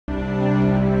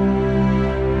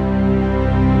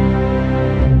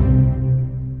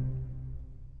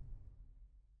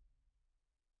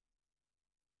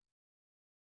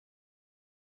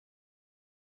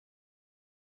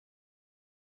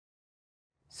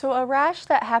So a rash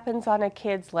that happens on a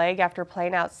kid's leg after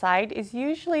playing outside is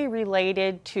usually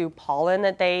related to pollen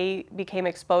that they became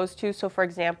exposed to. So for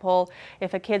example,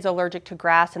 if a kid's allergic to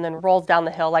grass and then rolls down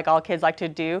the hill like all kids like to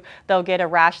do, they'll get a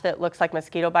rash that looks like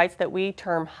mosquito bites that we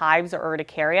term hives or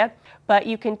urticaria. But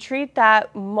you can treat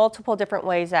that multiple different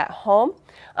ways at home.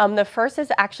 The first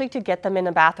is actually to get them in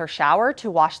a bath or shower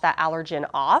to wash that allergen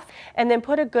off and then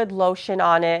put a good lotion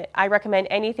on it. I recommend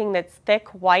anything that's thick,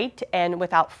 white, and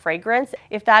without fragrance.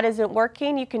 If that isn't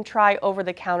working, you can try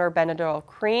over-the-counter Benadryl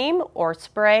cream or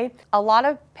spray. A lot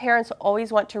of parents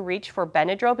always want to reach for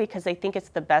Benadryl because they think it's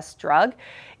the best drug.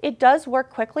 It does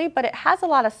work quickly, but it has a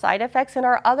lot of side effects, and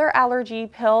our other allergy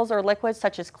pills or liquids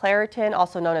such as Claritin,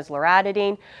 also known as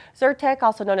loratadine, Zyrtec,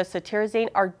 also known as cetirizine,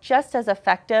 are just as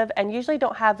effective and usually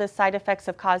don't have the side effects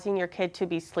of causing your kid to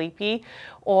be sleepy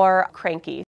or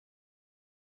cranky.